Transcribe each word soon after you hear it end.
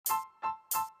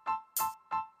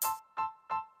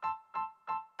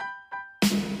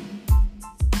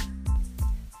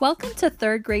Welcome to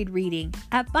third grade reading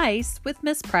at Vice with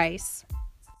Miss Price.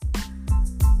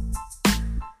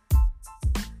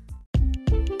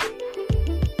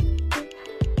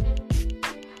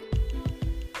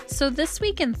 So this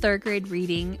week in third grade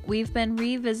reading, we've been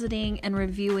revisiting and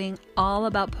reviewing all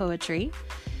about poetry.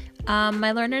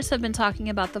 My learners have been talking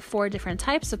about the 4 different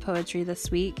types of poetry this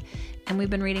week, and we've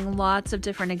been reading lots of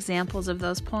different examples of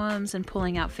those poems and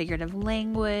pulling out figurative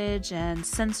language and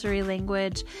sensory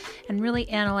language and really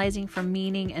analyzing for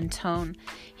meaning and tone.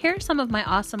 Here are some of my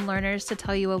awesome learners to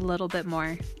tell you a little bit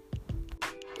more.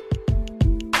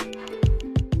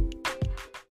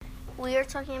 We are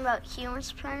talking about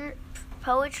humorous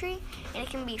poetry, and it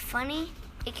can be funny,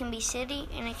 it can be silly,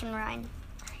 and it can rhyme.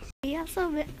 We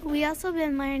also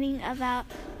been learning about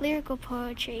lyrical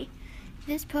poetry.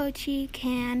 This poetry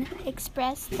can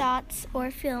express thoughts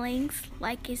or feelings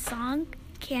like a song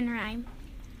can rhyme.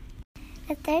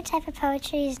 The third type of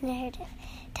poetry is narrative.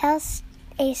 Tells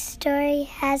a story,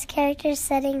 has characters,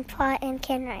 setting, plot, and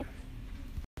can rhyme.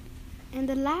 And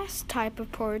the last type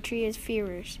of poetry is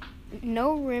fevers.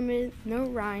 No rhymes,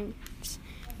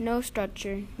 no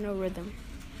structure, no rhythm.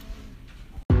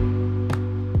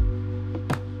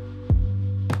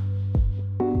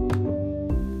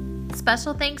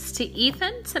 Special thanks to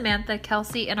Ethan, Samantha,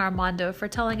 Kelsey, and Armando for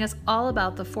telling us all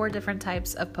about the 4 different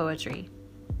types of poetry.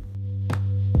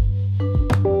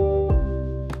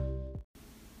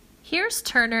 Here's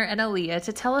Turner and Aaliyah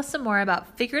to tell us some more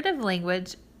about figurative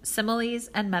language, similes,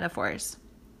 and metaphors.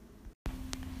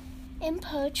 In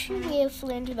poetry, we have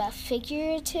learned about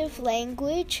figurative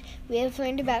language. We have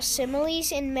learned about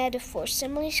similes and metaphors.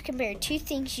 Similes compare 2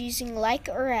 things using like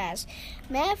or as.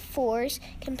 Metaphors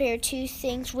compare 2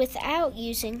 things without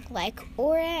using like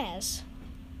or as.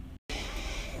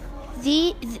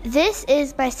 This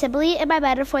is my simile and my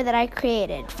metaphor that I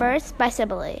created. First, my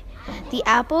simile. The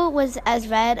apple was as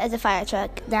red as a fire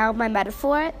truck. Now my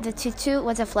metaphor, the tutu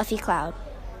was a fluffy cloud.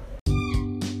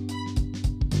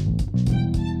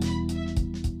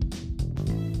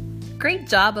 Great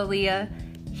job, Aaliyah.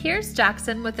 Here's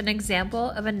Jackson with an example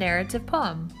of a narrative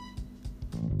poem.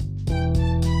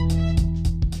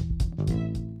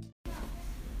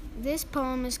 This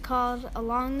poem is called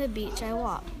Along the Beach I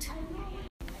Walked.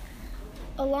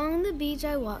 Along the beach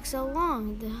I walked so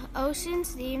long, the ocean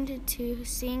seemed to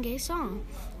sing a song.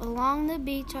 Along the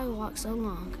beach I walked so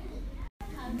long.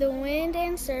 The wind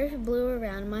and surf blew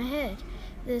around my head.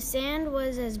 The sand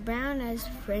was as brown as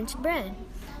French bread.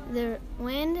 The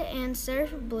wind and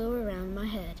surf blew around my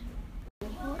head.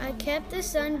 I kept the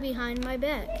sun behind my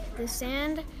back. The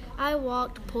sand I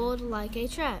walked pulled like a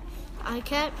trap. I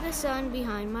kept the sun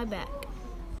behind my back.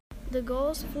 The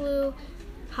gulls flew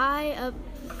high up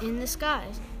in the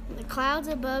skies. The clouds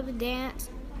above danced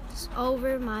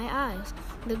over my eyes.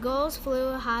 The gulls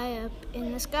flew high up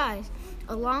in the skies.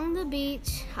 Along the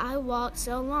beach I walked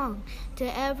so long.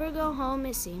 To ever go home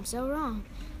it seemed so wrong.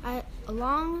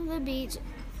 Along the beach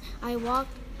I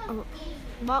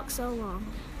walked so long.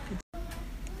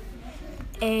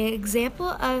 An example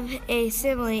of a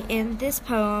simile in this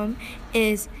poem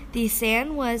is the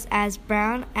sand was as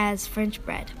brown as French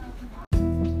bread.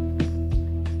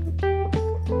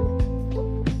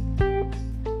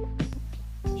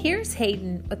 Here's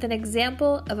Hayden with an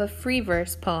example of a free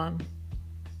verse poem.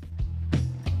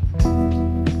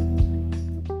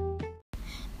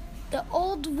 The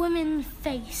old woman's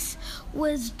face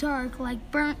was dark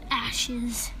like burnt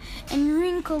ashes, and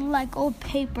wrinkled like old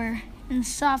paper, and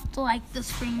soft like the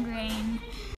spring rain.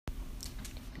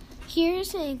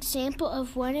 Here's an example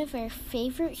of one of our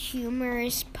favorite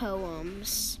humorous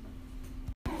poems.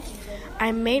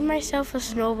 I made myself a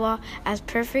snowball as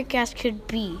perfect as could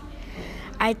be.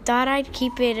 I thought I'd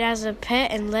keep it as a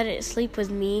pet and let it sleep with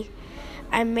me.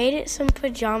 I made it some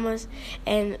pajamas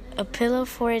and a pillow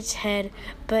for its head,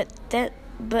 but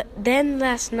then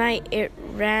last night it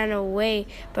ran away,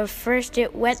 but first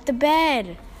it wet the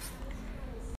bed.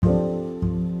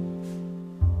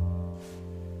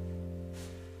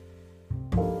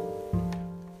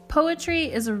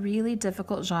 Poetry is a really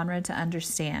difficult genre to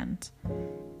understand.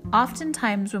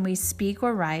 Oftentimes when we speak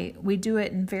or write, we do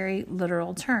it in very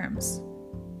literal terms.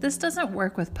 This doesn't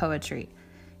work with poetry.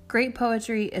 Great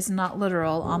poetry is not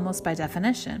literal almost by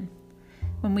definition.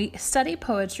 When we study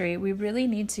poetry, we really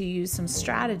need to use some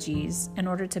strategies in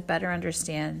order to better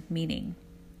understand meaning.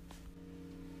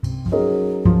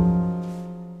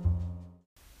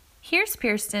 Here's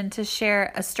Kirsten to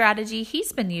share a strategy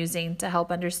he's been using to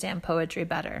help understand poetry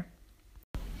better.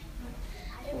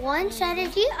 One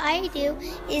strategy I do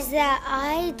is that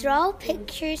I draw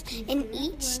pictures in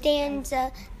each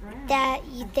stanza that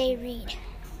they read.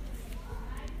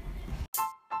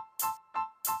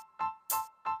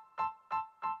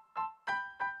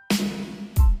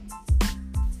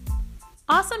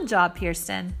 Awesome job,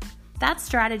 Kirsten. That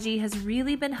strategy has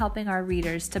really been helping our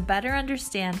readers to better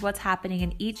understand what's happening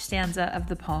in each stanza of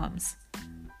the poems.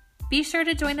 Be sure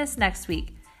to join us next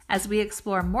week as we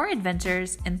explore more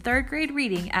adventures in third grade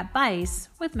reading at BICE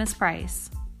with Miss Price.